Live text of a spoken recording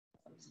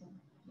So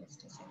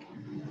just a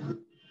second.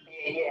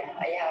 Yeah,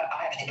 I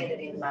have to get it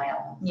in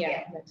mail.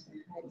 Yeah, that's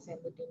fine. I'll send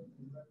it in.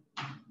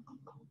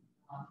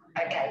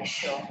 Okay,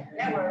 sure.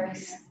 No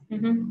worries.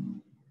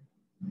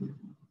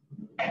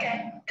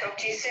 Okay, talk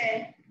to you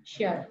soon.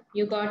 Sure,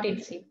 you got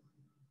it, see.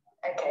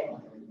 Okay. Okay,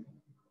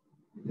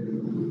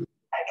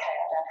 I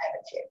don't have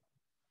it yet.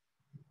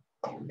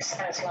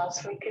 Same as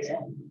last week, is it?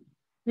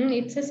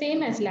 It's the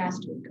same as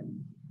last week.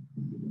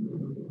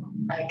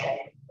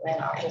 Okay, then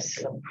I'll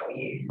just look for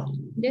you.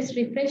 Just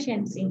refresh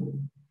and see.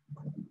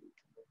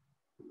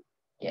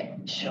 Yeah,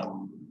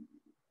 sure.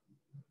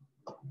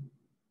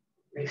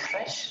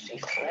 Refresh,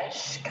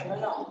 refresh. Come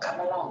along, come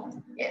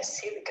along. Yes,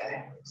 here we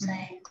go.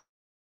 Same.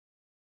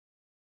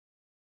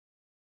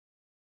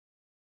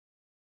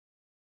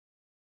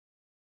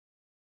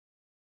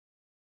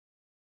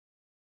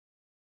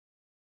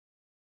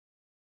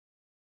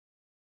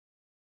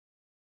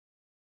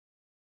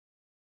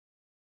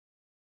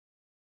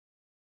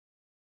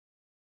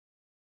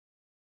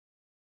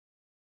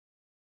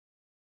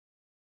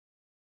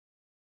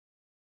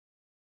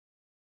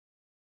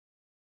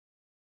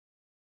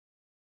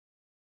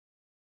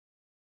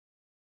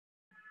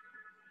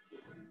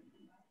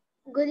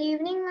 Good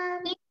evening,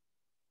 ma'am.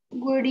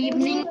 Good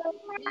evening.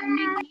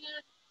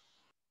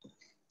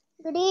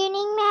 Good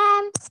evening,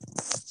 ma'am.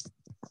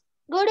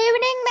 Good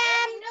evening,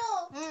 ma'am.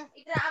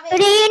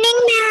 Good evening,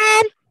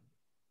 ma'am.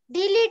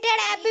 Deleted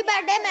happy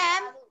birthday,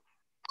 ma'am.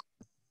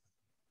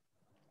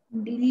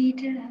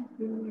 Deleted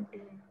happy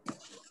birthday.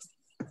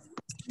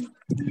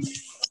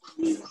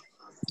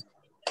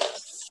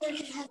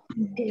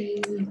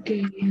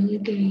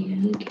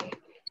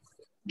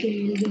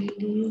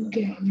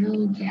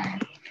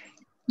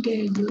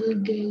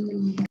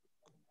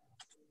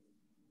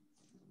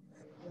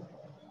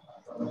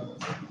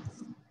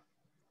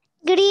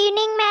 Good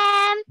evening,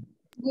 ma'am.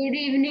 Good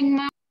evening,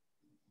 ma'am.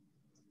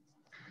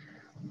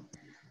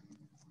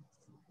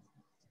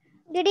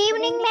 Good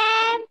evening,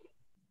 ma'am.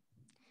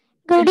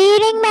 Good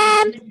evening,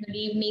 ma'am. Good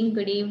evening,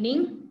 good evening.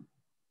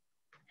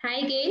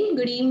 Hi, Gail,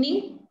 good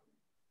evening.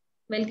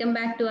 Welcome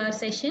back to our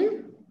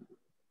session.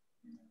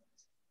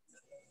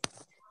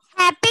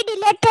 Happy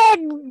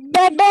deleted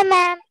birthday,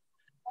 ma'am.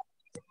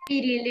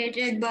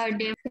 Related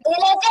birthday.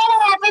 Deleted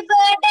happy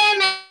birthday,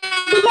 ma'am.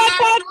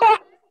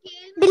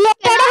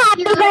 Deleted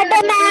happy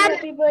birthday, ma'am.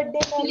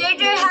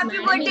 Related happy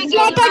birthday.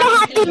 Deleted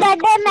happy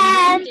birthday,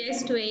 ma'am.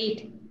 Just wait.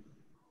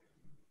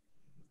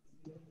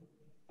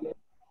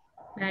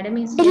 Madam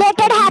is just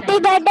Deleted happy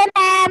waiting. birthday,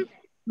 ma'am.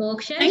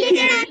 Moksha, Thank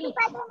just you.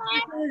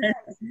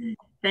 wait.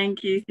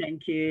 Thank you,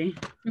 thank you.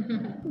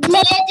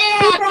 Deleted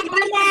happy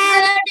birthday,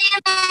 ma'am.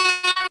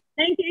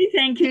 Thank you,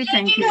 thank you,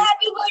 thank you.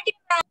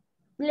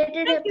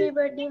 Belated happy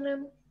birthday,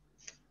 ma'am.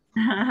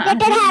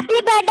 Belated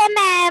happy birthday,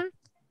 ma'am.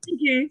 Thank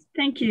you,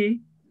 thank you.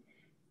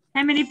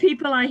 How many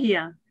people are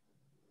here?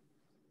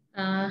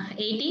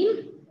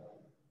 18?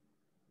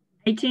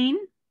 18?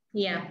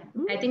 Yeah,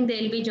 I think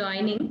they'll be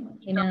joining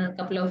in a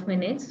couple of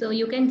minutes. So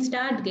you can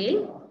start,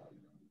 Gail.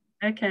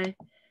 Okay.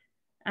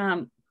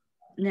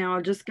 Now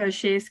I'll just go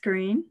share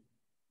screen.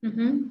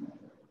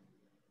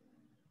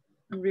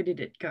 Where did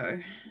it go?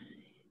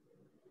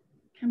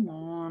 Come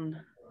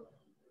on.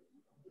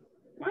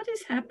 What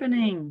is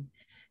happening?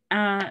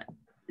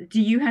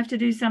 Do you have to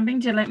do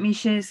something to let me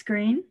share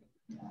screen?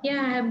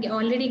 Yeah, I have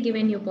already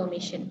given you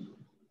permission.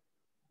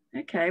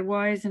 Okay,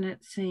 why isn't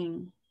it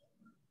seeing?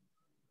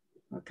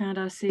 Why can't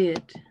I see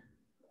it?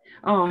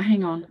 Oh,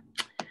 hang on.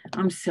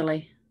 I'm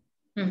silly.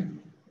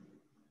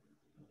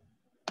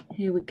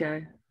 Here we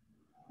go.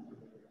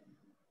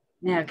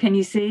 Now, can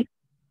you see?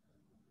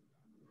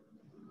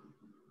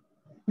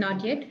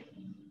 Not yet.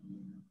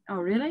 Oh,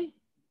 really?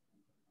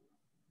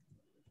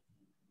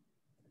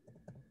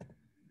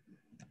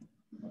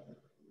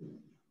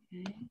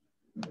 Okay.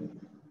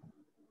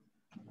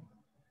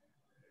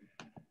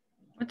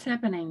 What's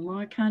happening?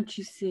 Why can't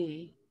you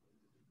see?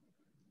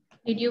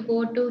 Did you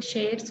go to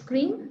share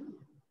screen?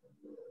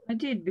 I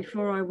did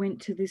before I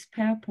went to this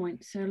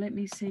PowerPoint, so let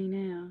me see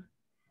now.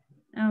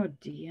 Oh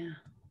dear.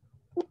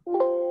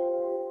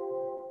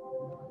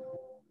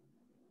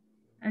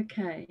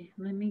 Okay,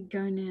 let me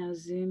go now.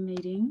 Zoom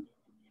meeting.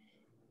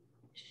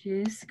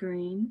 Share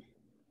screen.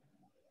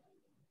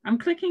 I'm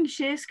clicking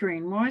share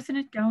screen. Why isn't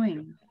it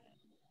going?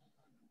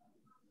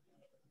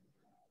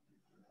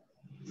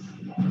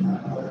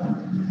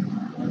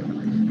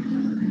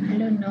 I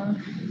don't know.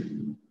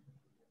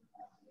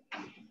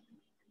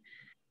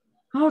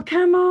 Oh,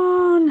 come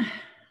on.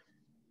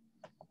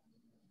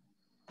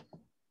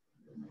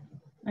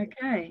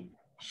 Okay,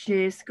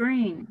 share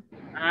screen.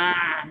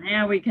 Ah,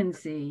 now we can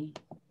see.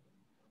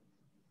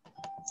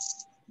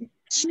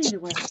 Funny the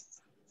way.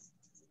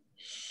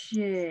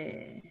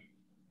 Share.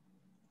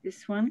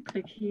 This one,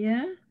 click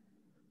here.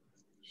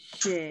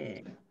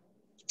 Share.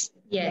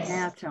 Yes.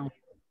 Now tell me.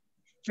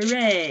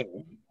 Hooray.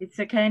 It's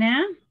okay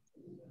now?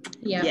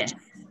 Yeah. Yes.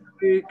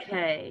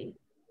 Okay.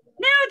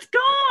 Now it's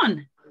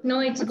gone. No,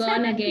 it's What's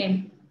gone happening?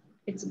 again.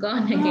 It's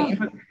gone Oh,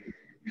 again.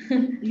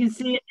 you can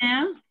see it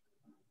now?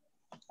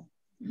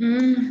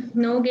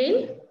 No,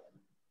 Gail?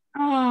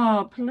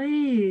 Oh,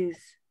 please.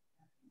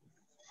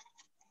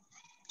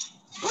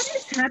 What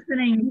is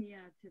happening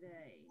here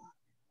today?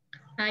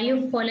 Are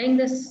you following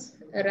this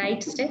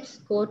right steps?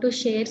 Go to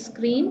share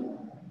screen.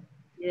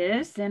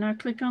 Yes, then I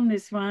click on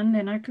this one,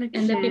 then I click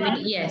And the share.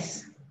 PPT,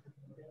 yes.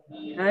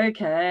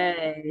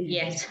 Okay.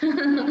 Yes.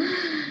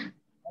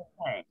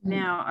 Okay,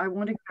 now I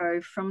want to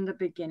go from the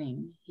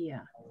beginning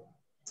here.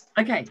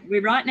 Okay,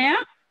 we're right now?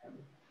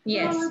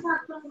 Yes.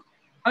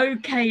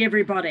 Okay,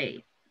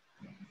 everybody.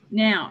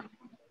 Now,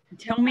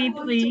 tell me,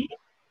 please,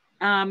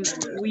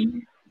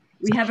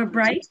 we have a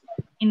break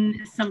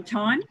in some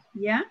time,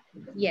 yeah?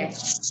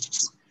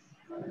 Yes.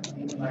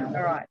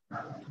 All right.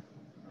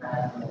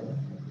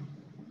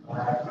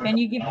 Can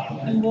you give me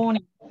some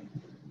warning?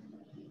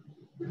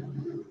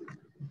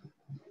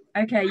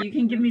 Okay, you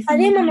can give me some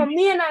అదే మా warning.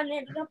 Mummy నన్ను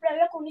ఎట్టినప్పుడు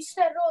అలా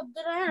కొనిస్తారు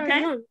వద్దురా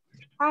Okay.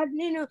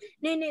 అది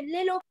నేను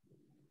వెళ్ళేలో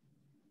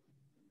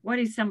What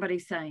is somebody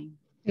saying?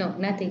 No,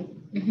 nothing.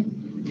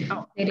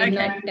 Oh, They did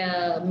okay.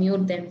 not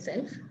mute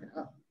themselves.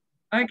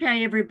 Okay,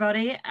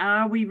 everybody,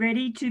 are we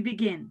ready to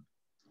begin?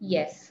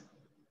 Yes.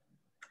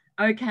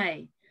 Okay,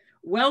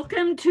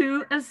 welcome to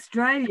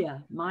Australia,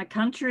 my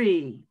country.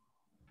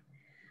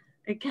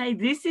 Okay,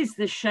 this is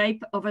the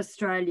shape of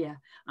Australia.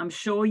 I'm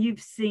sure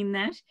you've seen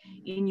that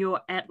in your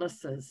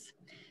atlases.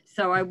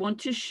 So I want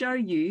to show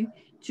you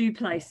two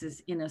places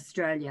in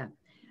Australia.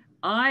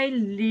 I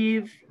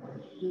live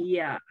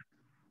here,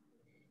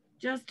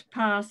 just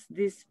past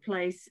this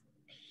place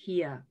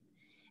here.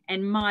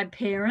 And my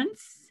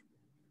parents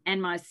and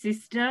my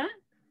sister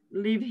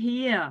live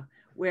here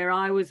where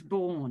I was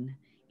born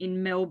in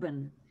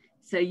Melbourne.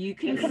 So you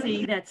can see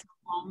that's a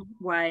long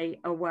way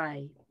away.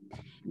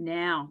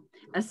 Now,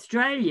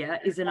 Australia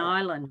is an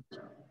island.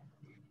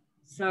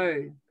 So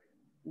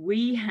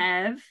we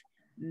have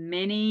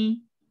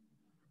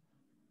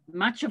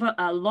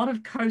a lot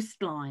of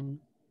coastline,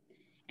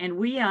 and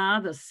we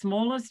are the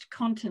smallest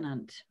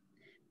continent,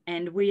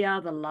 and we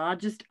are the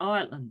largest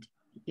island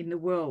in the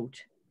world.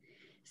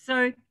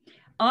 So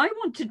I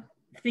want to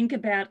think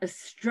about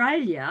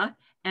Australia,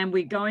 and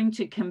we're going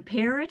to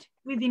compare it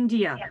with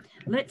India.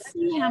 Let's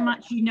see how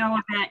much you know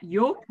about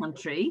your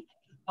country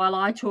while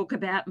I talk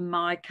about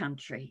my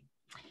country.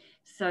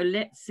 So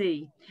let's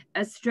see.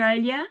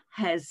 Australia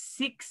has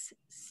 6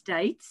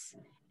 states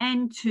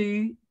and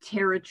 2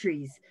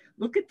 territories.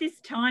 Look at this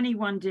tiny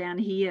one down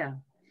here.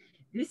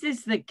 This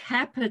is the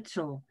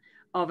capital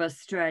of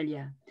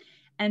Australia.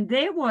 And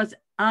there was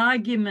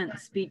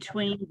arguments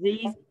between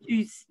these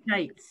 2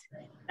 states.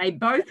 They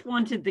both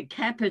wanted the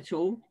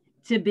capital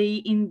to be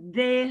in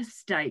their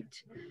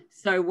state.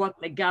 So what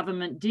the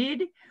government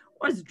did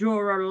was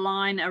draw a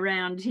line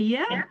around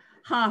here,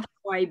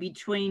 halfway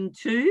between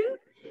 2,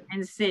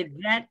 and said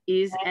that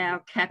is our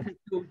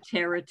capital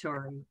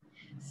territory.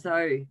 So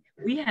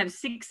we have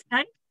 6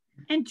 states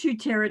and 2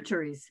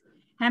 territories.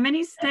 How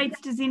many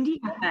states does India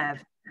have?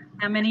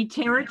 How many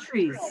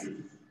territories?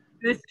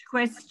 First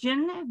question,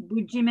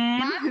 Buji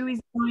ma'am, who is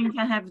going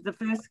to have the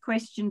first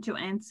question to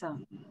answer?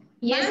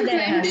 Yes, Ma'am,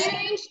 there are.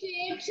 29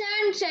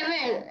 states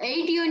and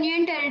 8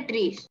 union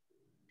territories.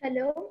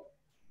 Hello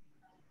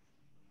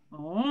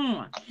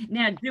Oh,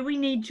 now do we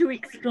need to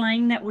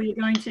explain that we're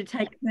going to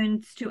take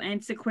turns to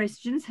answer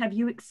questions? Have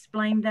you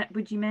explained that,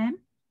 Buji ma'am?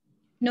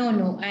 No,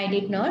 I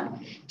did not.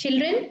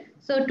 Children,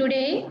 so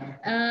today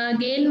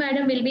Gail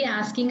madam will be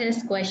asking us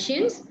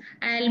questions.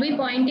 I'll be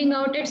pointing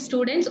out at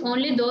students.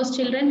 Only those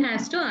children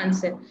has to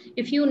answer.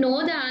 If you know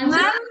the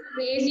answer,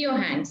 raise your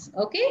hands.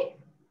 Okay?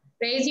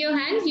 Raise your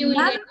hands. You will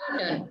get your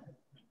turn.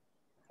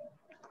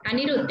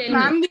 Anirudh,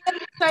 tell me.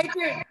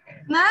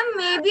 Ma'am,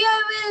 maybe I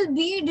will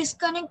be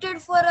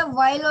disconnected for a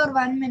while or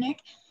 1 minute.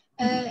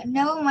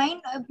 Never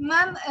mind.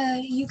 Ma'am,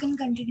 you can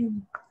continue.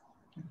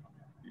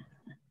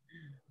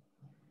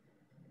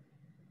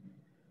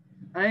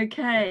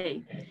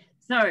 Okay,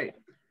 so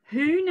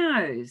who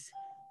knows?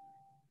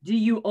 Do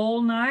you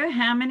all know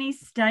how many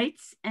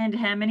states and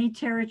how many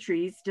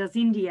territories does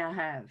India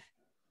have?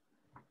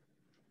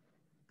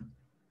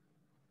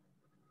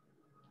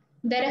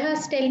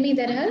 Darahas, tell me,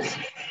 Darahas.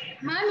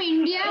 Ma'am,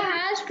 India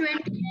has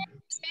 29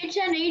 states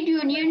and 8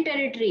 union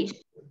territories.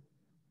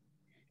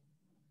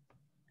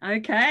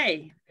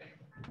 Okay,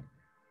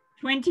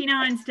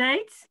 29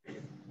 states,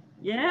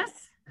 yes,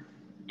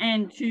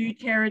 and 2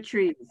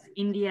 territories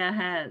India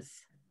has.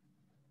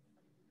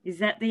 Is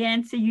that the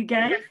answer you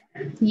gave?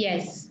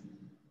 Yes.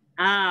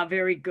 Ah,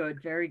 very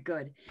good, very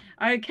good.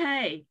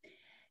 Okay,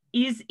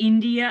 is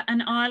India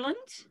an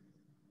island?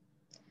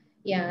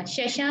 Yeah,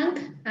 Shashank,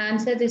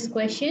 answer this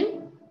question.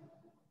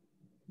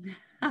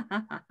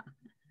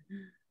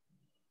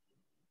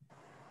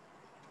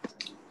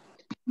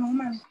 No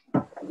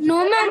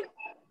ma'am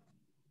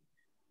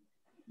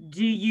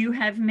Do you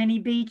have many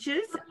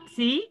beaches?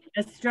 See,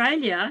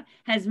 Australia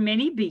has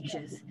many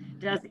beaches.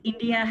 Does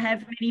India have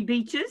many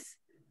beaches?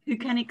 Who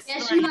can Yes,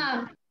 explain?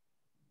 ma'am.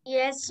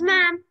 Yes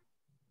ma'am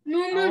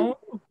no ma'am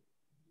Oh,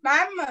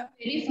 ma'am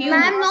Very few.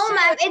 Ma'am, no,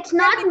 ma'am. It's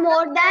not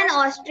more than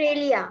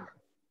Australia.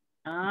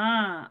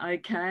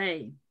 okay.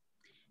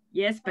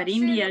 Yes, but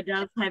India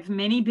does have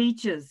many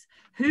beaches.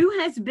 Who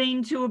has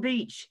been to a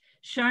beach?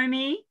 Show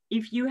me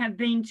if you have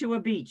been to a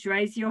beach.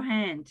 Raise your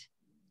hand.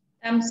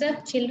 Thumbs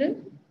up,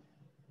 children,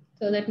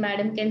 so that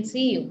madam can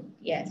see you.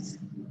 Yes.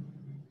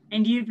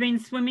 And you've been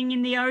swimming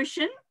in the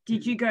ocean?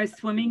 Did you go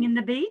swimming in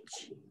the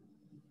beach?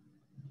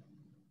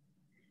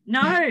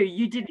 No,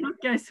 you did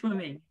not go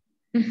swimming.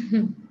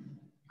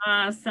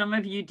 Some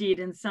of you did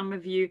and some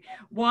of you.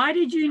 Why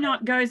did you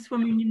not go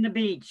swimming in the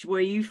beach? Were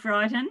you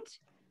frightened?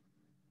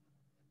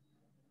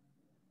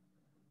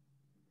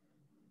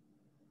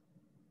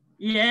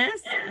 Yes?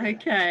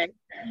 Okay.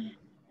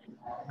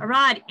 All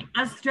right.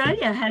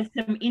 Australia has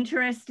some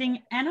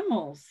interesting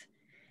animals.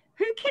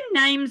 Who can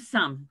name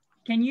some?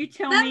 Can you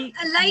tell me?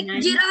 Like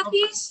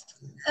giraffes,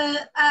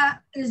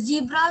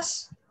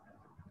 zebras.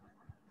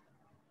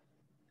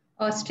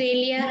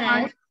 Australia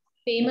has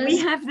famous. We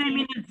have them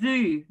in a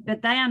zoo,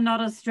 but they are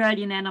not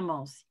Australian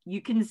animals.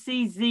 You can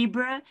see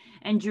zebra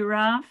and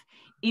giraffe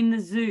in the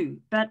zoo,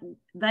 but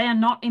they are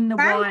not in the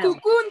wild.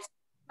 Cocoons.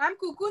 Ma'am,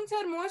 cocoons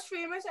are most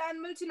famous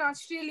animals in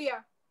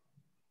Australia.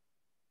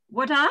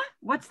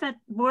 What's that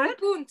word?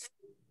 Cocoons.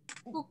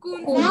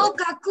 Cocoons. No,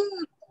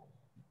 cocoon.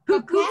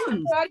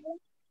 Cocoons. Sorry.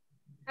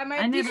 I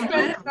might be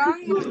spelled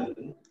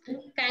wrong.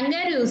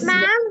 Kangaroos.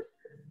 Ma'am,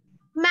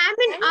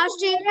 in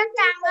Australia,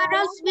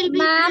 kangaroos will be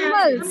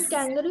Mammals.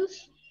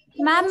 kangaroos.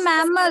 Ma'am,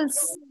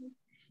 mammals.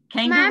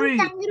 Kangaroos.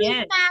 Kangaroos,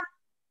 Yes. ma'am.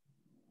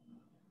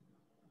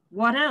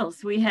 What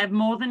else? We have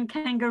more than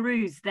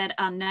kangaroos that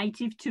are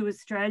native to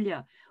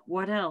Australia.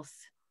 What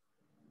else?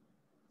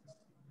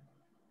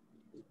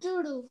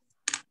 Ma'am,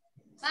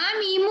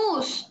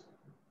 emus.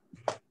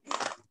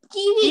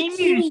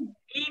 Emu.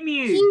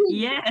 Emu.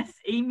 Yes,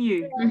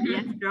 emu.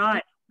 Yes,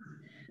 right.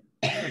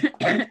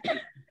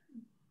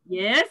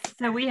 Yes,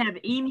 so we have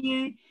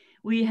emu,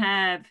 we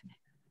have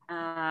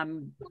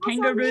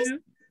kangaroo.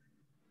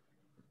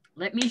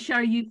 Let me show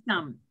you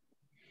some.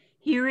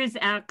 Here is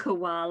our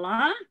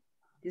koala.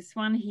 This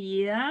one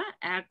here,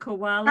 our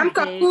koala. Ma'am,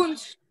 bear.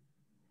 cocoons.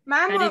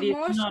 Ma'am, But it is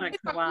most not a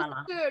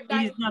koala.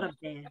 It is not a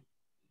bear.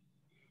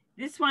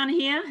 This one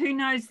here, who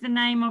knows the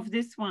name of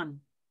this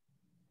one?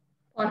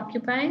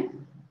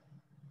 Porcupine.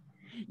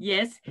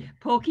 Yes,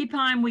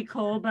 porcupine we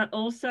call, but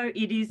also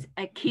it is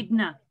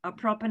echidna. A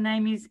proper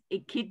name is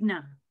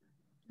echidna.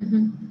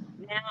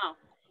 Now,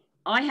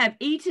 I have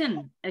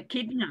eaten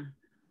echidna.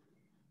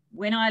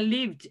 When I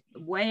lived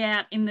way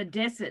out in the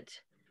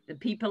desert, the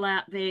people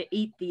out there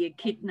eat the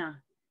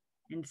echidna.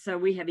 And so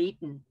we have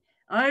eaten.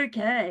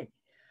 Okay.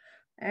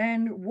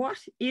 And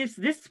what is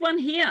this one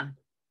here?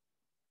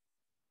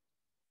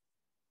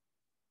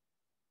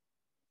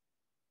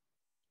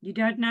 You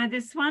don't know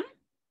this one?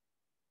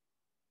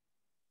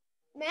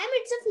 Ma'am,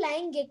 it's a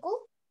flying gecko.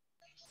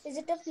 Is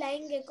it a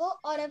flying gecko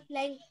or a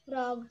flying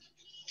frog?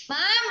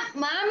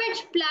 Ma'am,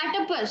 it's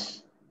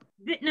platypus.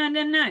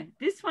 No.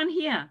 This one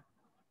here.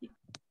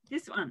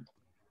 This one.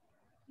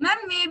 Ma'am,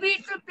 maybe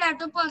it's a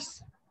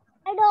platypus.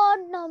 I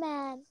don't know,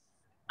 ma'am.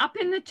 Up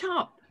in the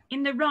top,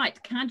 in the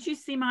right. Can't you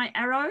see my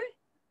arrow?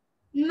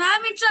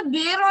 Ma'am, it's a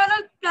bear or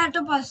a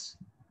platypus.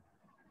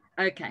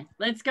 Okay,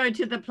 let's go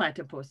to the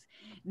platypus.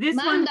 This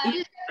Ma'am, one that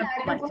is is the a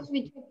platypus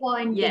which you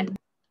pointed. Yeah.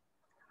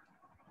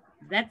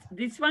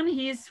 This one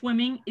here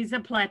swimming is a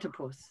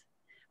platypus.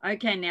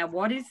 Okay, now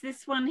what is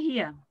this one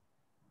here?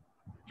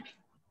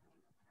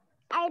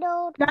 I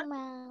don't know,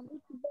 ma'am.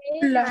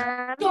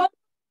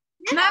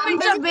 Ma'am,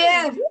 it's a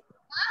bear. Ma'am,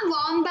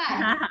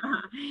 wombat.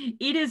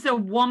 It is a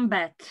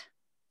wombat.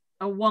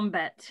 A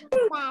wombat.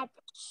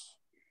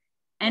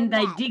 And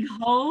they dig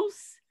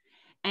holes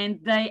and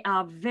they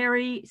are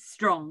very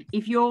strong.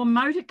 If your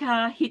motor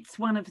car hits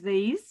one of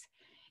these,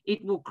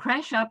 it will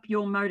crash up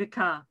your motor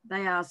car.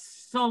 They are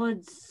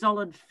solid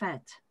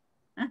fat.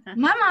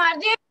 Ma'am, are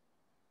they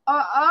or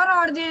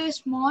are they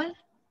small?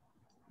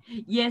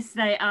 Yes,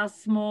 they are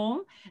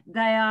small.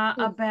 They are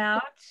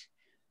about,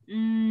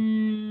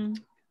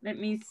 let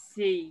me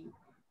see,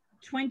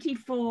 20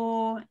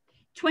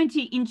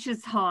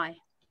 inches high.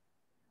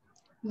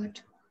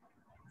 What?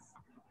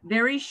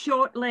 Very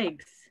short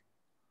legs.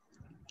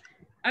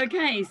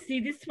 Okay, see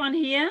this one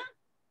here?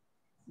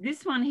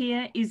 This one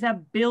here is a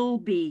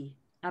bilby.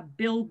 A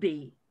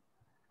bilby.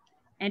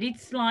 And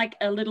it's like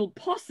a little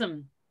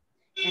possum.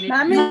 And It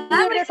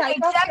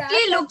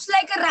exactly looks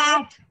like a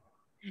rat.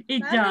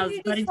 It does,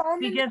 but it's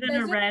bigger than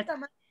a rat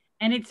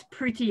and it's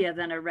prettier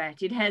than a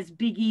rat. It has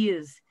big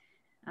ears.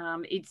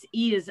 Its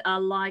ears are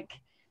like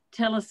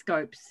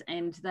telescopes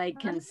and they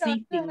can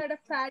see things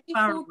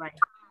far away.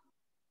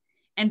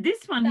 And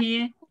this one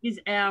here is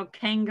our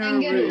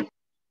kangaroo.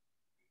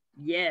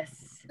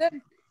 Yes.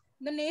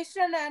 The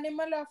national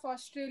animal of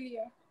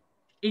Australia.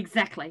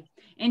 Exactly.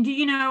 And do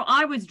you know,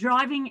 I was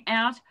driving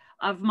out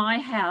of my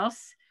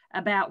house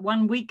about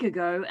 1 week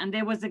ago and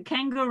there was a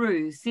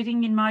kangaroo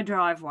sitting in my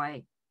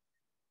driveway.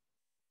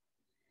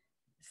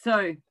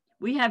 So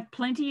we have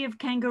plenty of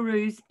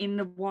kangaroos in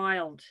the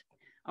wild.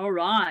 All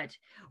right.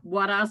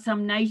 What are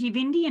some native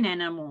Indian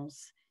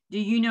animals? Do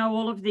you know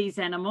all of these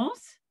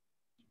animals?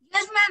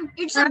 Yes, ma'am.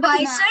 It's a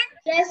bison,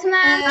 Yes,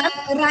 ma'am.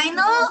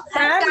 rhino,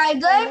 and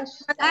tiger,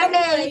 and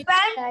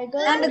elephant,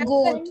 and a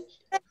goat.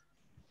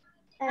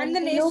 And the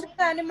national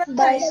animal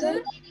Bison.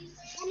 tiger.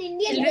 An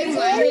Indian Children,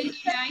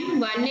 gazelle.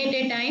 one at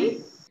a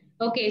time.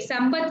 Okay,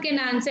 Sampath can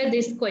answer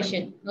this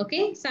question.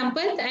 Okay,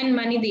 Sampath and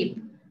Manideep,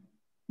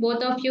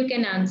 both of you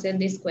can answer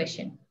this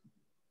question.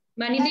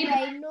 A Manideep,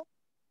 rhino.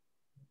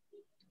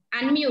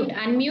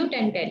 unmute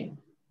and tell.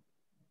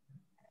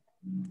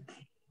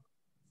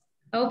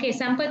 Okay,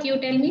 Sampath, you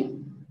tell me.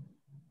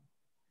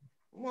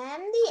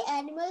 Ma'am, the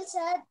animals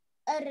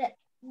are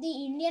the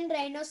Indian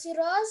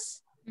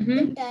rhinoceros, the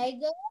Mm-hmm.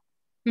 tiger,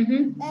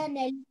 Mm-hmm. an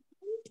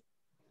elephant,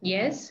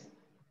 Yes.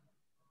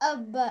 a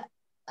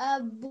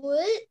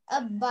bull,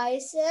 a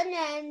bison,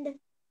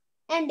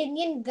 and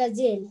Indian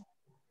gazelle.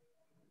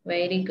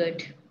 Very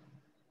good.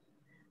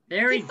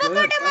 Very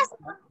good.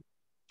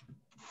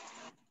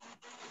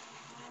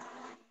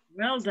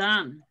 Well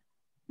done.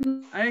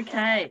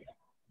 Okay.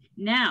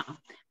 Now,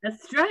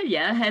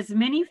 Australia has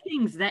many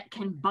things that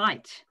can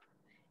bite,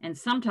 and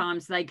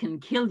sometimes they can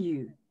kill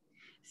you.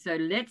 So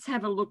let's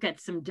have a look at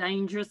some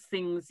dangerous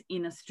things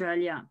in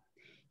Australia.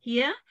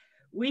 Here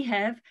we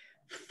have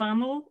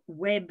funnel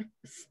web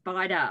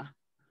spider.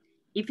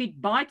 If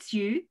it bites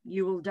you,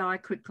 you will die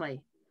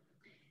quickly.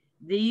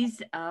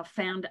 These are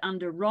found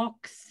under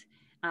rocks,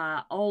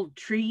 old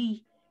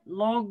tree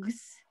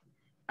logs,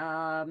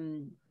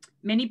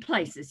 many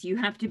places. You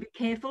have to be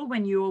careful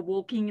when you are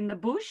walking in the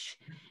bush.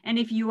 And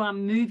if you are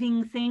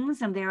moving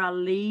things and there are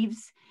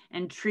leaves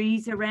and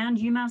trees around,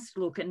 you must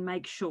look and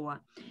make sure.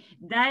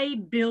 They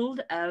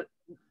build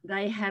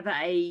like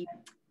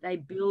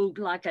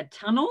a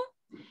tunnel,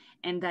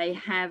 and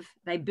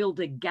they build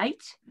a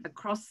gate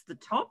across the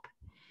top.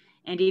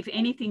 And if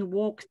anything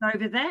walks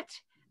over that,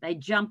 they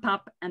jump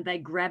up and they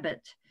grab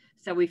it.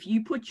 So if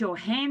you put your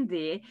hand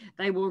there,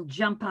 they will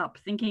jump up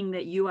thinking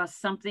that you are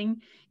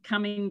something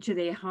coming to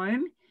their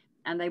home,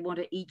 and they want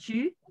to eat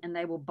you and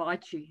they will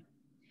bite you.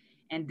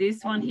 And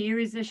this one here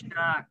is a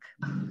shark.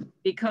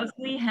 Because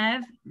we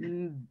have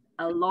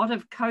a lot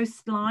of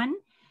coastline,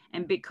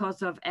 and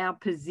because of our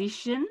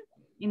position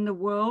in the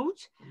world,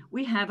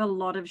 we have a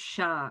lot of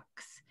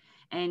sharks.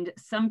 And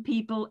some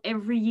people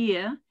every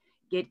year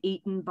get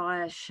eaten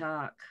by a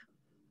shark.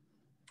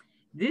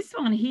 This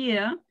one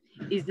here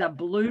is a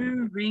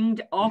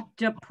blue-ringed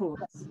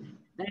octopus.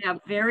 They are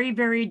very,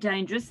 very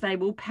dangerous. They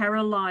will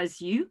paralyze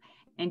you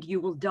and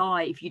you will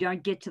die if you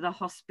don't get to the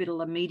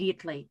hospital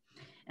immediately.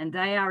 And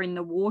they are in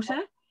the water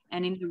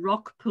and in the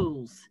rock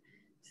pools.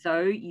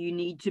 So you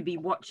need to be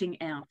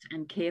watching out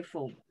and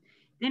careful.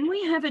 Then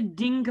we have a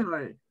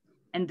dingo,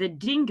 and the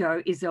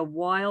dingo is a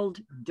wild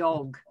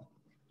dog,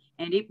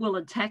 and it will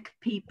attack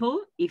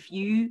people if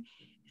you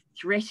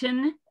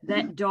threaten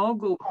that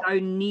dog or go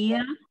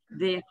near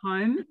their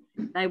home.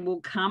 They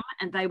will come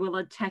and they will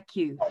attack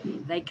you.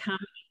 They come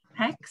in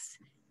packs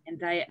and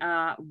they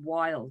are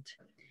wild.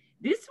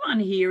 This one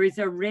here is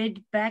a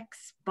redback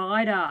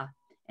spider,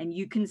 and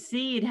you can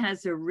see it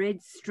has a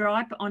red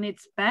stripe on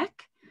its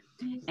back,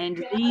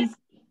 and these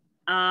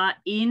are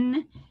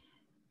in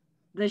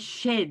the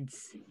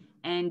sheds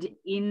and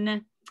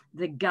in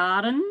the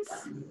gardens,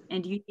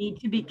 and you need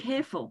to be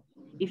careful.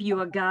 If you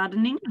are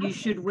gardening, you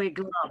should wear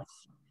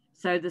gloves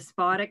so the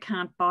spider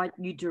can't bite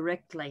you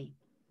directly.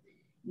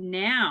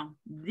 Now,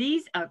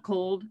 these are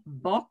called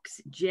box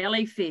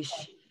jellyfish.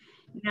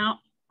 Now,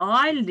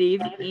 I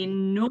live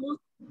in North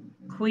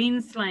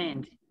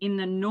Queensland, in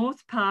the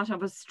north part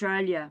of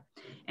Australia,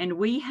 and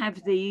we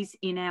have these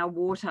in our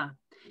water.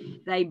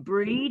 They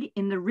breed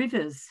in the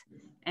rivers,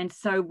 and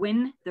so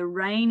when the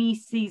rainy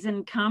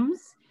season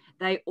comes,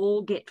 they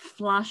all get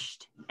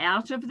flushed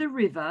out of the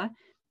river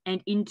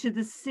and into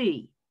the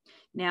sea.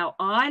 Now,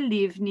 I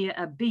live near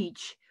a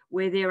beach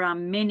where there are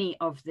many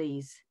of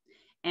these,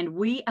 and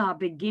we are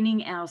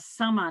beginning our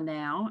summer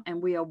now,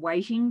 and we are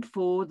waiting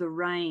for the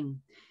rain.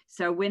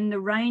 So when the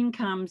rain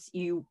comes,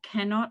 you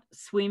cannot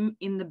swim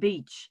in the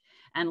beach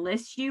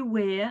unless you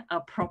wear a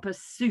proper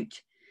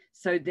suit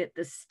so that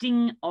the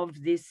sting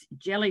of this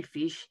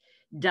jellyfish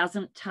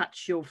doesn't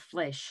touch your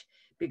flesh,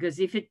 because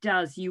if it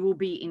does, you will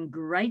be in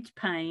great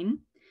pain,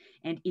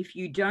 and if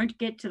you don't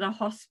get to the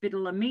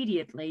hospital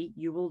immediately,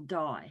 you will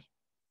die.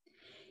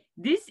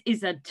 This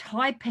is a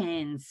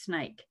taipan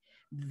snake,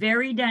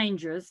 very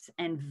dangerous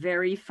and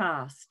very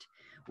fast.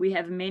 We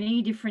have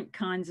many different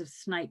kinds of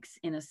snakes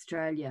in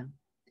Australia.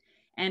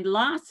 And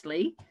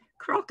lastly,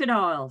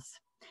 crocodiles.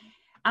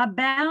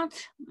 About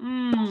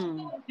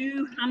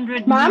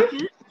 200 Ma'am?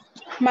 meters.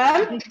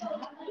 Ma'am,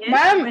 Yes,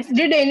 ma'am,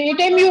 did any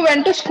time you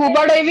went to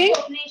scuba diving?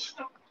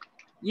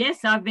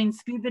 yes, I've been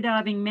scuba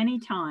diving many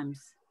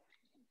times.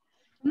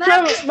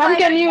 Ma'am, Ma'am,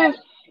 can you?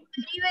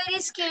 Very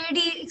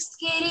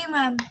scary,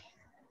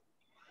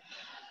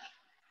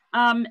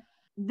 ma'am.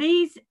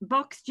 These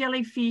box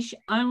jellyfish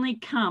only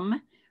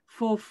come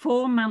for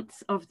 4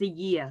 months of the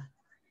year.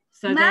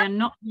 So they are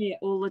not there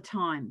all the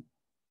time.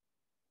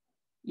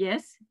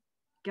 Yes,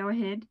 go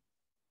ahead.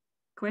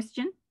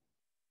 Question?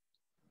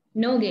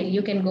 No, Gail,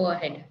 you can go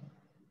ahead.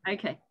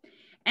 Okay.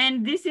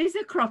 And this is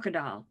a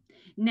crocodile.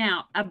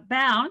 Now,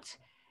 about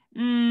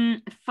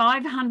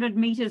 500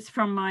 meters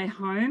from my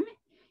home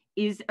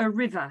is a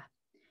river.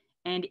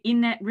 And in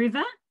that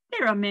river,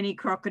 there are many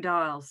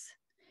crocodiles.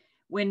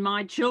 When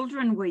my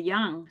children were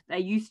young, they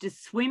used to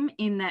swim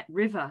in that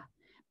river.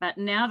 But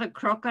now the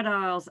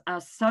crocodiles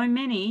are so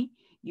many,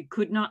 you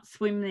could not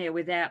swim there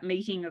without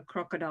meeting a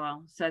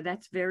crocodile. So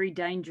that's very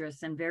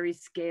dangerous and very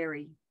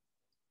scary.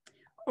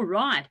 All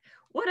right,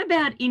 what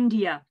about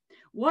India?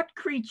 What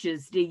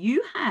creatures do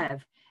you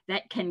have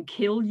that can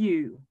kill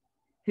you?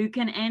 Who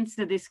can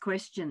answer this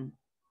question?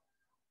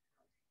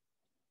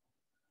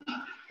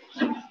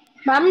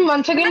 Ma'am,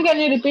 once again, can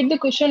you repeat the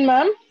question,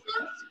 ma'am?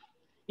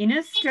 In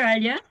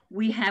Australia,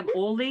 we have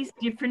all these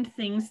different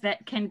things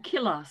that can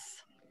kill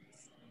us.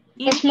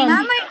 Yes, ma'am.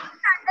 Ma'am, I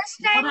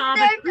don't What are understand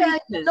the that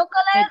creatures yellow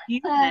that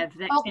you color have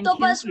that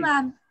octopus, can kill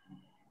you?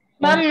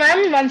 ma'am.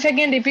 Ma'am, once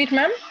again, repeat,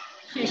 ma'am.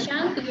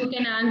 Shashank, you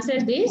can answer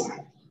this.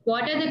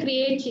 What are the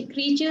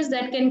creatures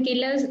that can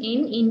kill us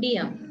in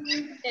India?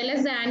 Tell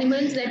us the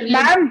animals that we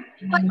Ma'am,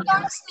 in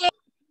India.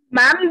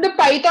 ma'am, the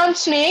python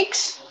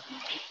snakes.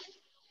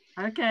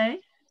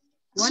 Okay.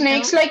 What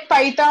Snakes else? like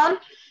python.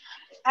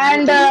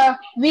 And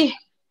we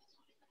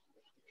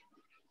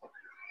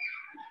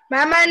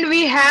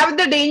have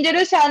the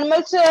dangerous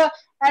animals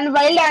and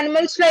wild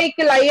animals like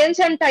lions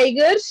and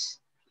tigers.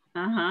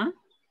 Uh-huh.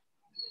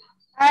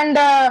 And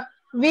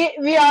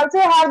we also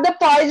have the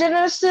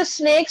poisonous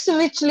snakes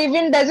which live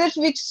in deserts,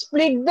 which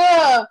split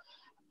the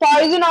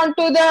poison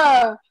onto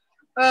the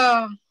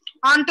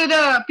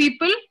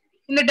people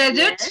in the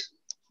deserts.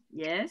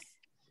 Yes.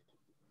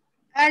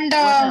 And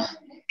What else?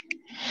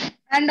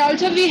 and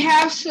also we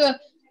have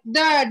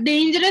the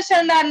dangerous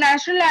and our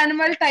national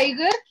animal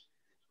tiger,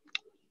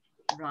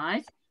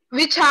 Right.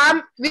 which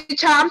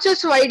harms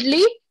us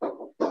widely.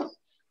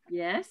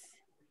 Yes.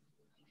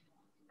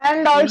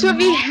 And also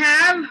we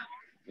have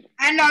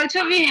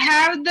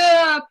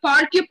the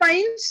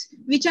porcupines,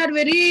 which are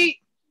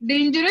very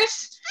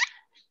dangerous.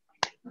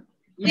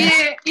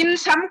 Yes. In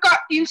some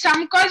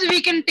cause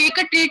we can take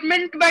a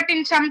treatment, but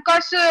in some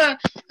cause there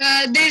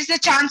is a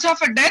chance of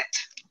a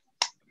death.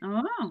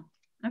 Oh,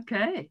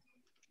 okay.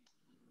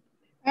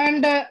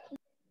 And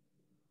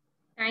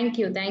thank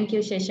you,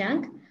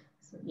 Shashank.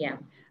 So, yeah.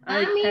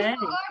 Ma'am, you Okay.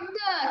 forgot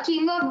the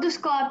king of the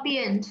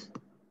scorpions.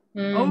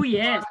 Oh,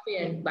 yes.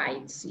 Scorpion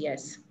bites,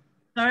 yes.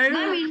 So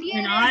Ma'am, India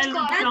when has I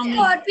looked on the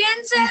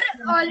Scorpions are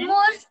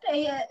almost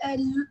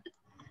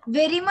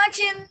very much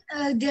in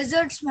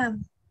deserts,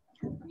 ma'am.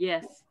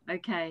 Yes.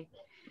 Okay.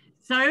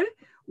 So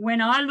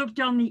when I looked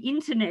on the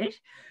internet,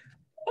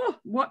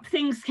 what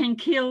things can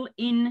kill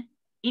in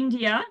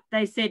India?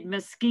 They said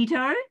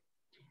mosquito,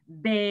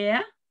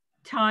 bear,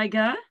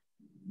 tiger,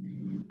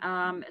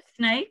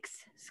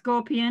 snakes,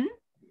 scorpion,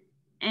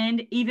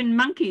 and even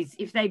monkeys.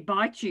 If they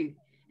bite you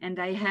and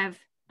they have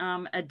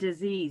a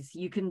disease,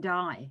 you can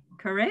die.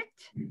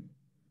 Correct?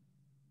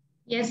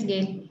 Yes,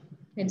 Gail.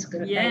 It's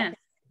good. Yes. Right.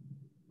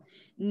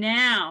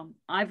 Now,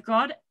 I've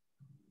got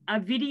a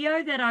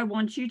video that I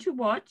want you to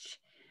watch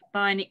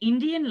by an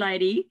Indian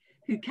lady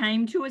who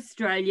came to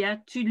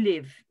Australia to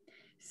live.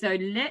 So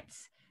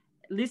let's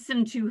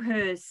listen to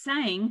her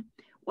saying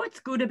what's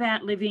good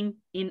about living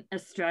in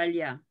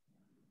Australia.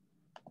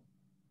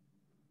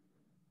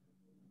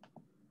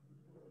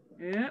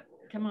 Yep.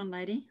 Come on,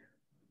 lady.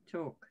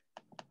 Talk.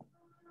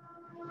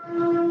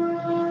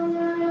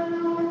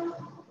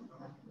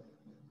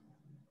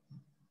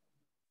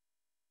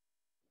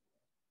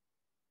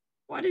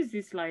 What is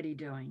this lady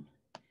doing?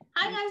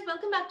 Hi guys,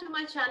 welcome back to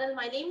my channel.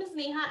 My name is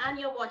Neha and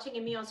you're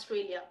watching ME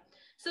Australia.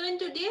 So in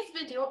today's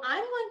video,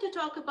 I'm going to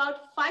talk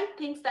about 5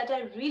 things that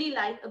I really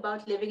like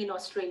about living in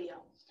Australia.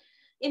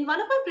 In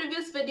one of my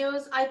previous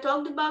videos, I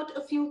talked about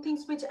a few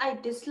things which I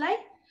dislike,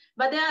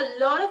 but there are a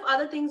lot of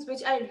other things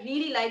which I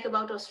really like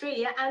about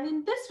Australia. And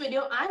in this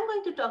video, I'm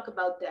going to talk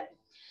about them.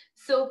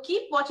 So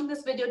keep watching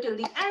this video till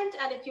the end.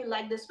 And if you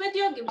like this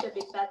video, give it a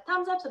big fat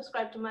thumbs up,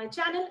 subscribe to my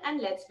channel,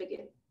 and let's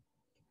begin.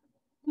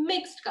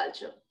 Mixed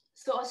culture.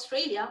 So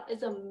Australia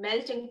is a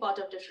melting pot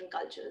of different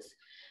cultures.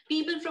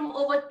 People from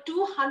over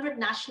 200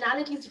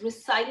 nationalities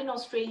reside in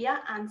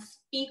Australia and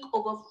speak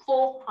over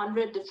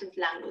 400 different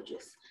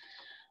languages.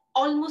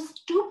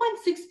 Almost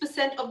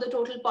 2.6% of the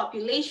total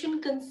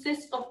population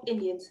consists of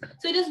Indians.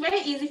 So it is very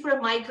easy for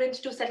a migrant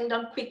to settle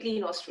down quickly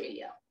in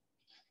Australia.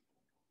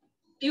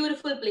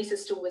 Beautiful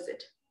places to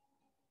visit.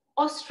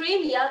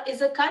 Australia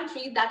is a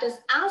country that is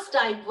as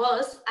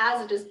diverse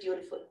as it is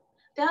beautiful.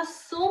 There are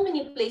so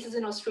many places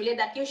in Australia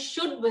that you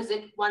should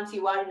visit once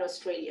you are in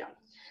Australia.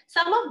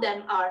 Some of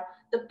them are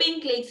the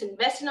Pink Lakes in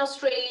Western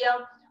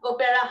Australia,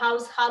 Opera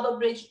House Harbour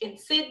Bridge in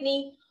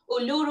Sydney,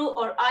 Uluru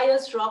or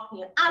Ayers Rock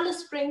near Alice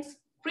Springs,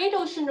 Great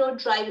Ocean Road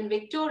Drive in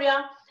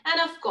Victoria,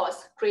 and of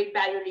course, Great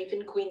Barrier Reef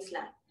in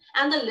Queensland.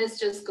 And the list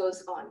just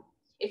goes on.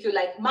 If you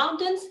like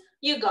mountains,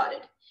 you got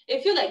it.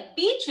 If you like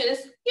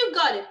beaches, you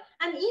got it.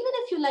 And even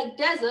if you like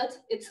deserts,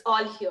 it's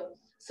all here.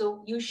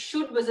 So you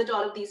should visit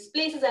all of these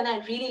places, and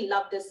I really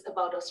love this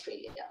about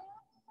Australia.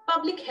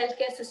 Public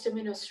healthcare system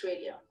in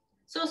Australia.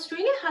 So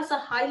Australia has a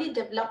highly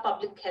developed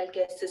public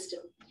healthcare system.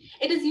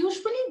 It is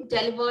usually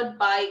delivered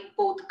by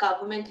both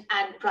government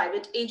and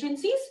private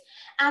agencies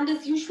and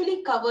is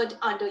usually covered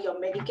under your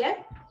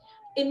Medicare.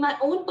 In my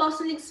own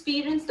personal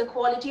experience, the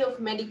quality of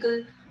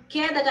medical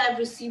care that I've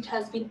received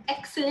has been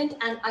excellent,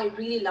 and I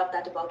really love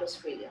that about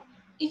Australia.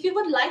 If you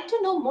would like to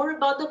know more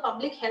about the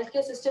public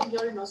healthcare system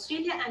here in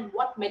Australia and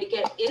what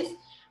Medicare is,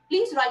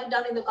 please write it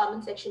down in the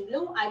comment section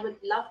below. I would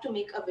love to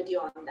make a video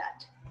on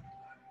that.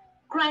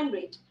 Crime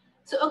rate.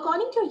 So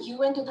according to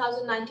UN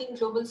 2019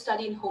 global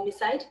study in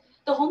homicide,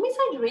 the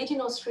homicide rate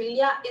in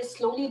Australia is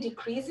slowly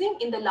decreasing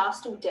in the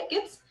last 2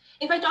 decades.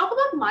 If I talk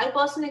about my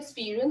personal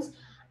experience,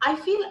 I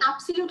feel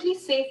absolutely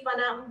safe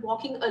when I'm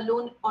walking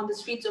alone on the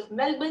streets of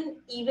Melbourne,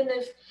 even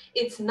if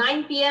it's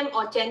 9 p.m.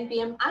 or 10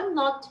 p.m. I'm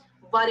not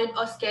worried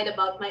or scared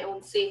about my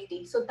own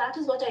safety. So that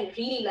is what I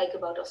really like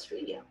about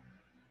Australia.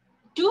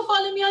 Do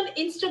follow me on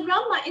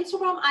Instagram. My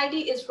Instagram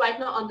ID is right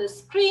now on the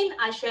screen.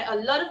 I share a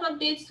lot of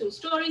updates through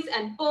stories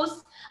and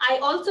posts. I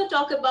also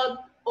talk about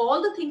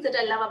all the things that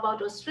I love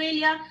about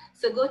Australia.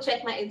 So go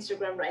check my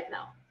Instagram right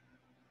now.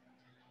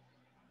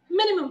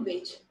 Minimum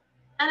wage.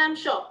 And I'm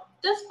sure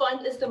this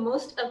point is the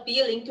most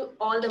appealing to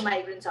all the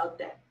migrants out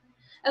there.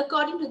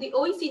 According to the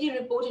OECD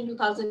report in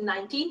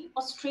 2019,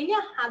 Australia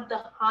had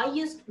the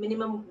highest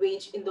minimum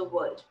wage in the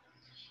world.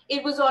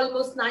 It was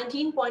almost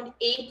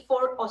 19.84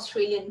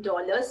 Australian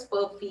dollars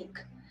per week.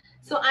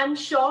 So I'm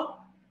sure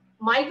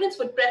migrants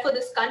would prefer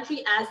this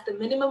country as the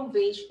minimum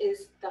wage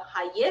is the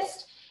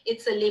highest.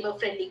 It's a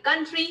labor-friendly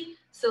country.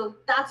 So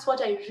that's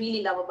what I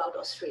really love about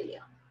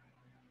Australia.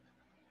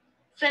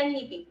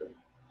 Friendly people.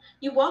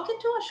 You walk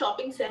into a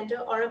shopping center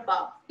or a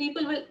park,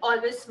 people will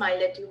always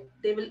smile at you.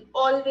 They will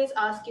always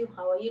ask you,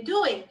 how are you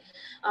doing?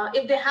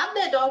 If they have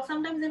their dog,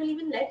 sometimes they will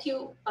even let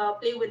you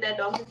play with their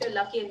dog if you're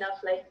lucky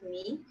enough like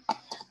me.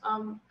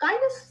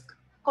 Kindness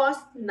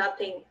costs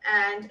nothing.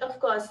 And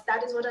of course,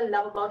 that is what I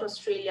love about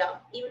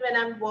Australia. Even when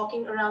I'm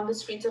walking around the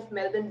streets of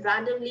Melbourne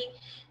randomly,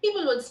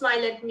 people will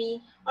smile at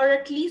me, or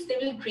at least they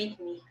will greet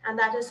me. And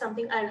that is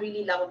something I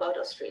really love about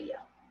Australia.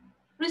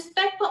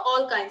 Respect for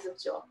all kinds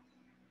of jobs.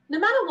 No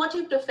matter what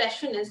your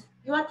profession is,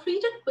 you are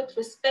treated with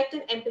respect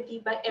and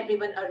empathy by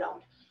everyone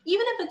around,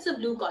 even if it's a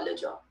blue-collar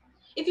job.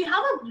 If you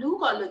have a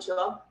blue-collar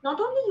job, not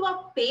only you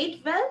are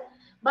paid well,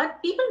 but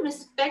people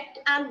respect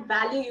and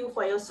value you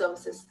for your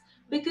services,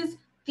 because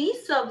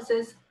these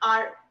services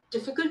are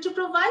difficult to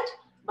provide,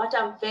 but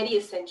are very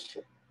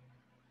essential.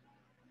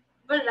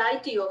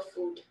 Variety of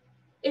food.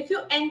 If you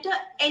enter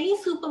any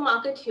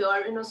supermarket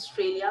here in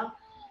Australia,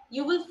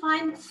 you will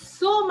find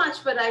so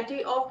much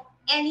variety of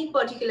any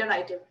particular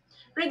item.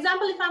 For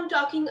example, if I'm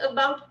talking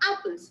about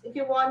apples, if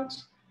you want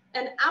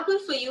an apple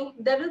for you,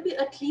 there will be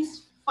at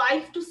least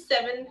 5 to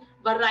 7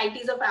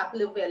 varieties of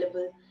apple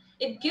available.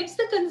 It gives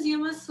the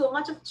consumers so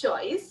much of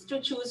choice to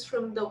choose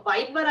from the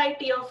wide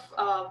variety of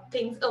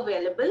things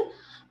available,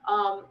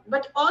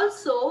 but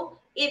also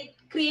it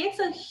creates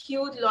a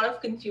huge lot of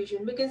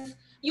confusion because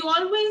you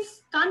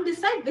always can't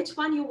decide which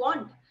one you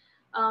want.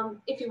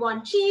 If you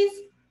want cheese,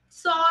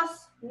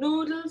 sauce,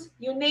 noodles,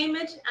 you name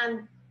it,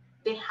 and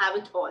they have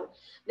it all.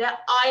 There are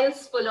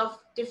aisles full of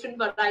different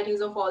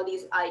varieties of all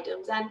these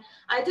items. And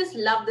I just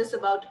love this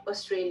about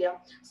Australia.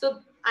 So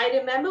I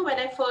remember when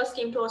I first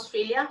came to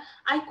Australia,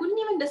 I couldn't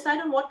even decide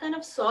on what kind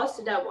of sauce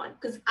did I want,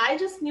 because I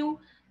just knew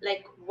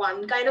like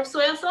one kind of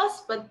soya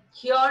sauce, but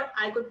here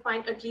I could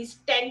find at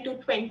least 10 to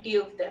 20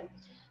 of them.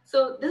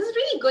 So this is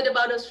really good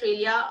about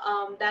Australia,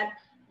 that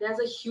there's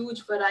a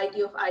huge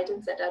variety of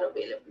items that are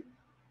available.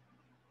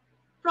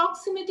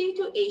 Proximity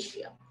to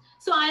Asia.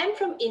 So I am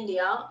from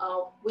India,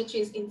 which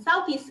is in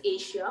Southeast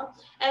Asia.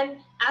 And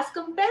as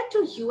compared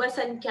to US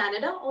and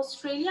Canada,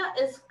 Australia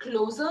is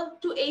closer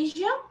to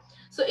Asia.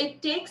 So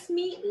it takes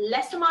me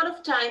less amount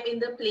of time in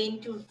the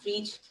plane to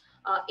reach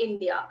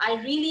India.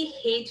 I really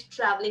hate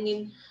traveling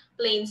in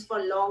planes for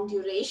long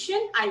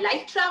duration. I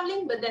like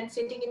traveling, but then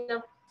sitting in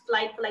a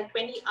flight for like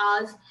 20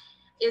 hours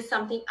is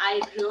something I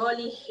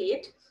really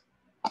hate.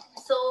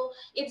 So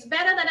it's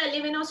better that I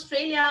live in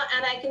Australia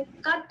and I can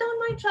cut down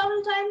my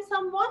travel time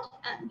somewhat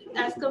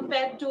as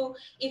compared to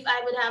if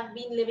I would have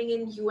been living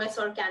in US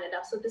or Canada.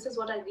 So this is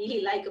what I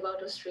really like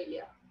about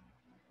Australia.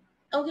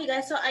 Okay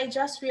guys, so I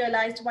just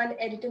realized while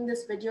editing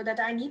this video that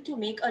I need to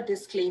make a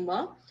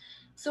disclaimer.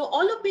 So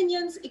all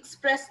opinions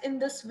expressed in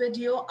this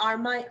video are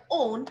my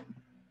own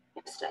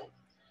lifestyle.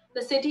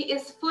 The city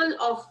is full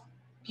of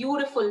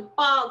beautiful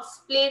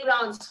parks,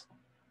 playgrounds,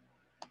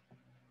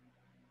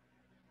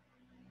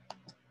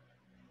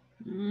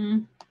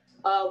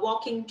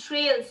 walking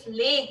trails,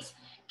 lakes,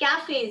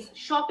 cafes,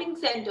 shopping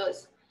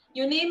centers,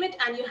 you name it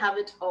and you have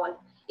it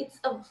all. It's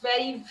a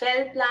very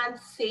well-planned,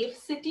 safe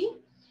city.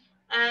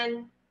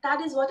 And that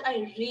is what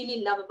I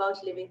really love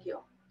about living here.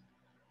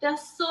 There are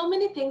so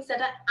many things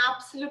that I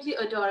absolutely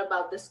adore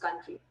about this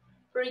country.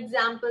 For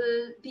example,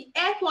 the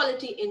air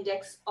quality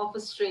index of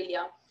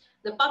Australia,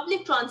 the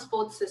public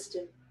transport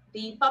system,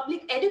 the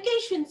public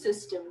education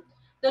system,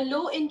 the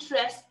low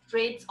interest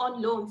rates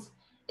on loans,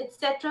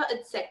 etc.,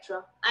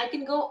 etc. I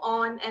can go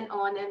on and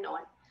on and on.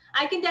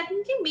 I can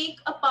definitely make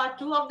a part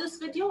 2 of this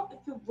video. If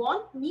you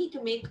want me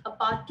to make a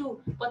part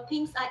 2 for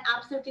things I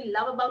absolutely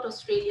love about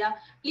Australia,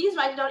 please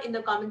write it down in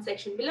the comment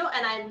section below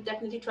and I will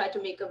definitely try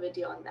to make a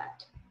video on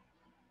that.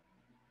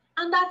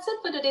 And that's it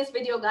for today's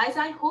video, guys.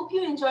 I hope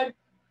you enjoyed.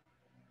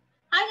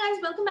 Hi,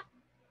 guys. Welcome back.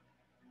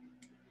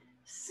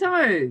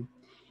 So,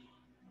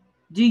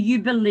 do you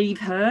believe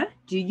her?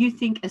 Do you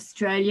think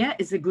Australia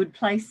is a good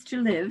place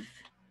to live?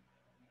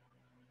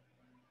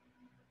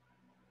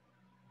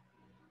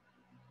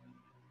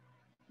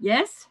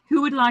 Yes?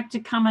 Who would like to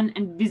come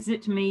and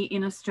visit me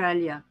in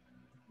Australia?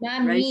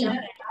 Ma'am, me.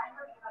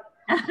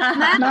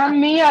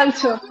 Ma'am, me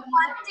also. One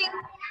thing,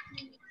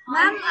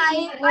 ma'am,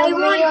 I Ma'am,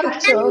 me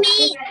want to.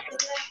 also.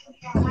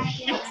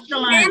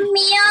 Excellent.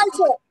 Me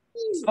also.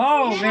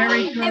 Oh,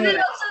 very I will good.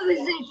 also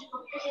visit.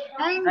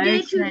 And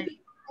they should Okay. be,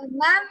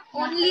 ma'am,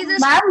 only the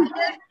Ma'am.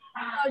 spider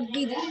not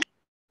be there.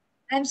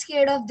 I'm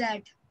scared of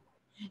that.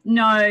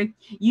 No,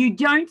 you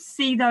don't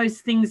see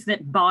those things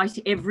that bite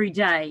every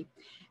day.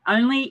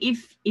 Only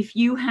if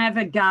you have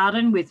a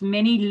garden with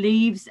many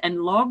leaves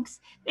and logs,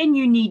 then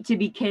you need to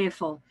be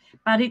careful.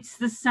 But it's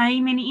the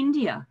same in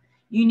India.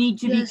 You need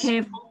to be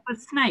careful for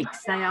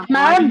snakes. They are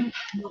Ma'am,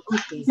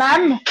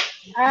 ma'am,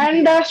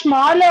 and a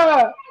small,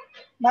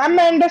 ma'am,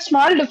 and a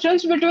small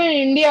difference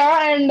between India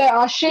and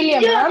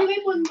Australia, ma'am.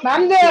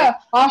 Ma'am, the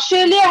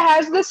Australia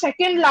has the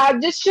second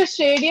largest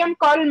stadium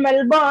called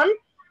Melbourne,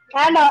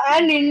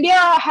 and India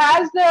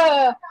has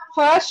the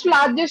first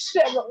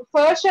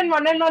and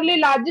one and only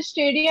largest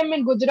stadium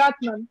in Gujarat,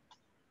 ma'am.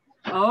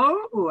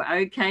 Oh,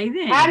 okay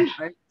then. And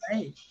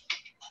okay.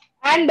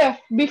 And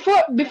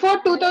before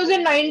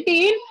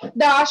 2019,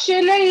 the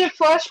Australia is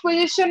first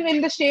position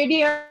in the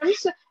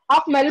stadiums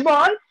of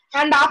Melbourne,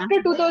 and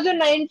after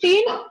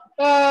 2019,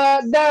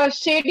 the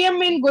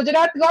stadium in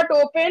Gujarat got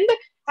opened,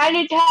 and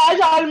it has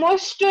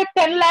almost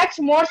 10 lakhs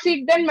more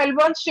seats than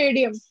Melbourne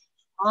Stadium.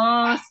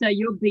 Oh, so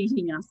you're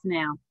beating us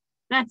now.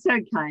 That's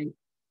okay.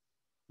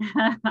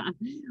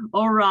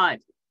 All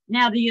right.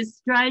 Now, the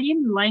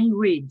Australian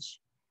language.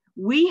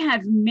 We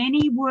have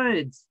many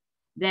words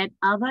that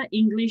other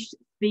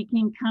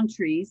English-speaking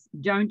countries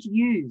don't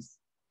use.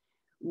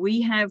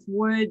 We have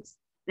words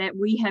that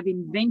we have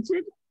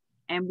invented,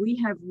 and we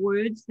have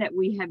words that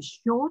we have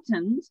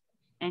shortened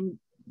and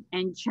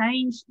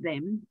changed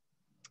them,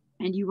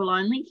 and you will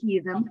only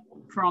hear them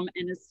from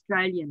an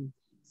Australian.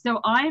 So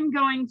I am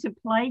going to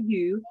play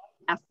you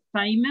a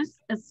famous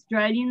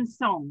Australian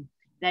song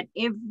that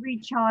every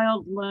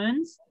child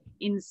learns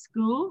in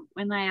school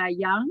when they are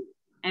young,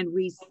 and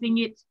we sing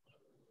it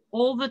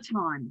all the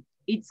time.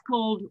 It's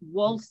called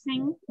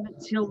Waltzing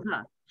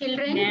Matilda.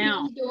 Children,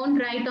 Now, please don't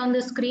write on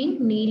the screen.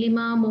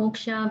 Neelima,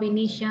 Moksha,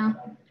 Vinisha.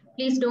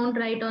 Please don't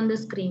write on the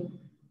screen.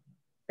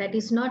 That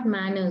is not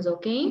manners,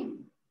 okay?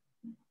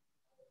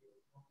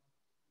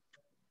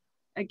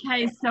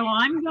 okay, so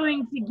I'm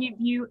going to give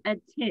you a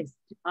test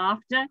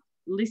after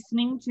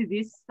listening to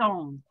this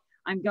song.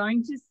 I'm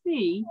going to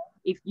see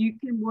if you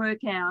can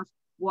work out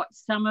what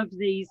some of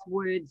these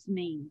words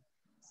mean.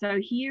 So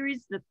here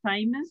is the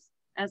famous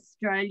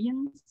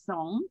Australian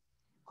song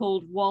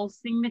called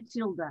Waltzing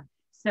Matilda.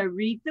 So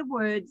read the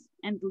words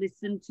and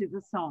listen to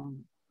the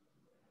song.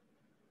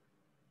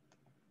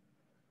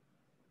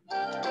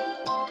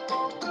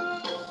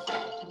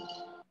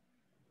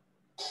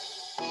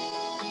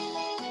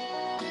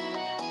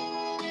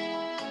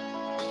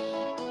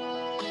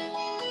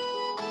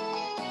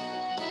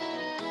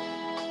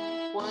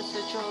 Once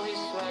a jolly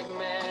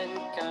swagman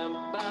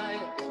camped by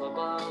a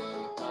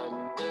billabong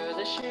under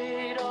the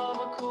shade of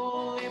a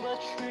cool lima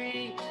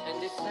tree,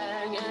 and he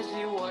sang as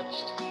he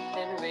watched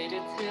and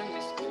waited till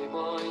his billy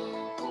boy,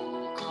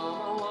 oh,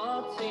 come a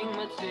waltzing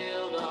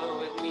Matilda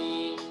with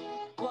me.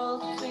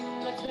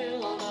 Waltzing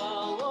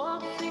Matilda,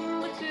 waltzing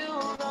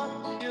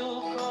Matilda,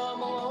 you'll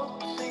come a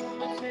waltzing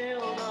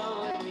Matilda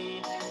with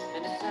me.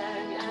 And he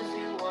sang as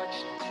he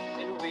watched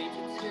and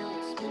waited till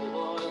his billy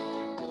boy,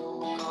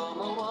 oh, come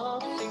a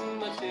waltzing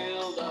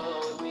Matilda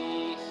with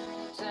me.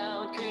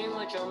 Down came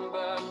a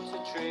jumper to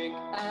drink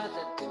at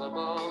that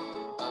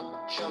billabong.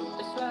 Up jumped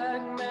the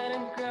swagman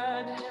and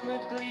grabbed him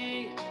with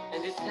glee,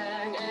 and he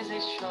sang as he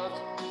shoved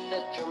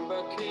that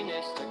jumper clean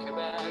and stuck her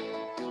back.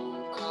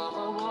 You come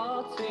a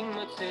waltzing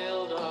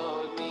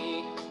Matilda with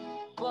me.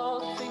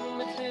 Waltzing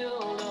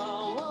Matilda,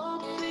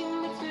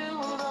 waltzing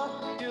Matilda,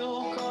 you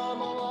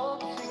come a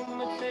waltzing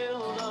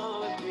Matilda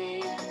with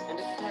me. And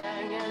he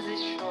sang as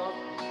he shoved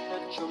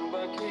that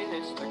jumper clean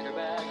and stuck her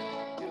back.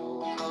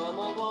 You come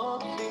a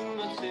waltzing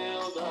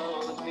Matilda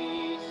with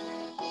me.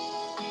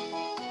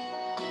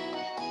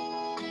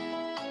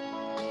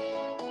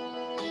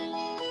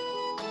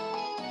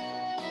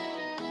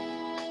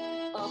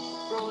 Up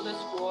rode the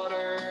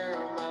squatter,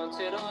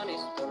 mounted on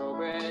his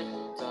thoroughbred.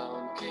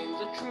 Down came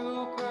the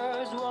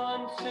troopers,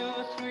 1, 2,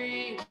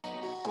 3.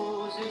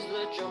 Whose is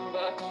the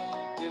jumper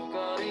you've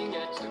got in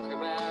your tucker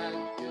bag?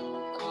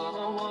 You come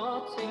a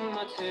waltzing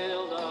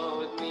Matilda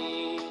with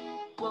me.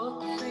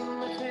 Waltzing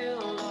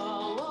Matilda,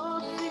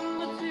 waltzing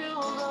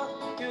Matilda,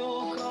 you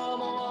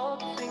come a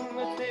waltzing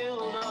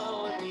Matilda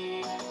with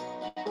me.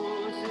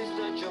 Whose is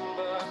the jumper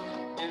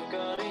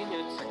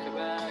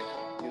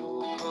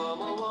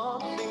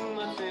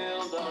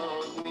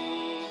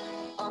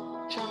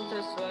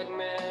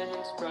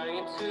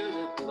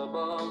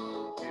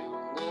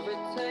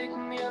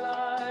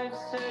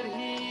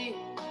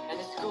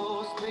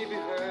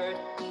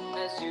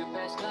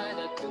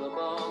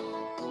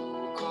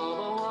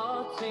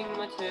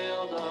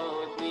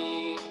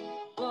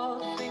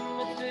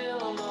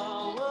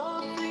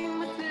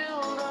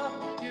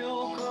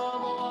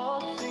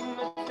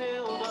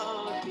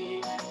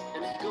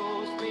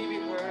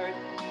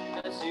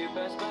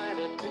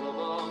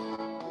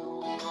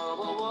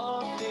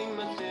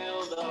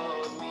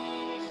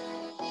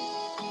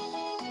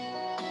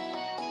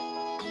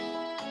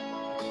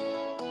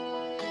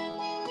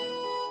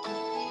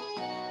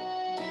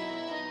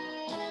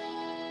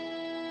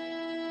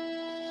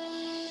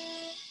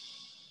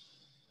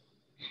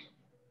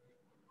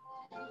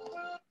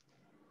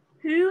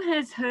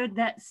has heard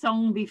that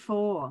song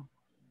before?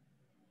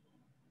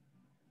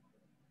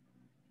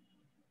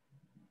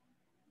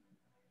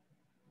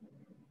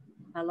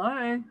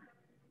 Hello?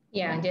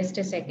 Yeah, just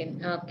a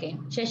second. Okay.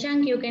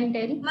 Shashank, you can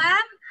tell.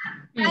 Ma'am,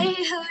 I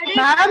heard it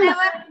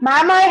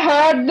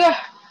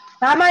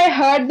Ma'am, I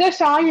heard the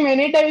song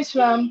many times,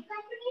 ma'am.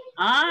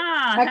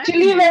 Have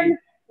Actually, you? when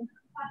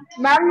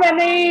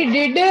I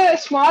did a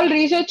small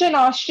research in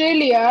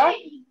Australia,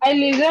 I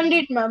listened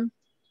it, ma'am.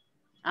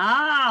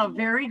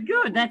 Very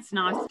good. That's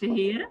nice to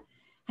hear.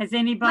 Has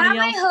Ma'am, anybody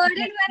else? I heard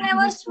it when I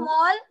was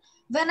small.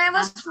 When I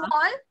was Uh-huh.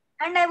 small,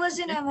 and I was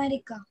in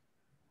America.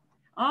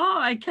 Oh,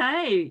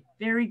 okay.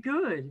 Very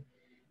good.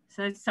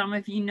 So some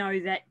of you know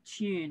that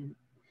tune.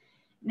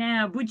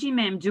 Now, Buji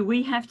ma'am, do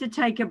we have to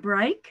take a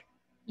break?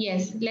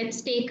 Yes,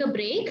 let's take a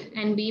break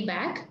and be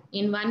back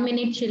in 1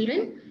 minute, children,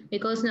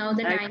 because now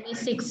the time is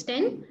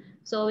 6:10.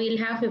 So we'll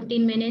have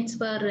 15 minutes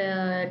for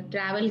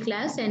travel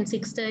class, and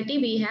 6:30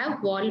 we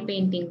have wall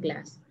painting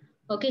class.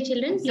 Okay,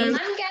 children, please.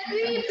 Ma'am, can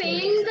we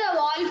paint the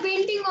wall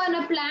painting on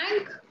a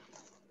plank?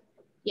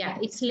 Yeah,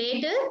 it's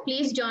later.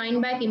 Please join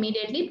back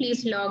immediately.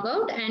 Please log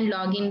out and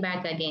log in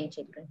back again,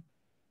 children.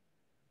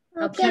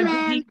 Okay, So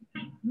ma'am.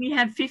 we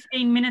have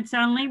 15 minutes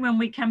only when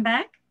we come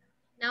back?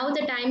 Now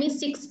the time is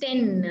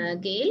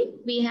 6:10, Gail.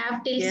 We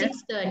have till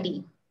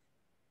 6:30.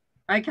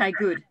 Okay,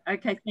 good.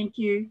 Okay, thank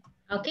you.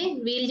 Okay,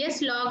 we'll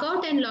just log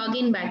out and log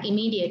in back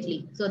immediately.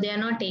 So they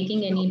are not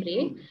taking any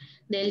break.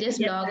 They'll just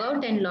log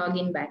out and log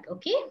in back.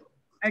 Okay.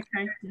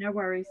 Okay, no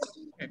worries.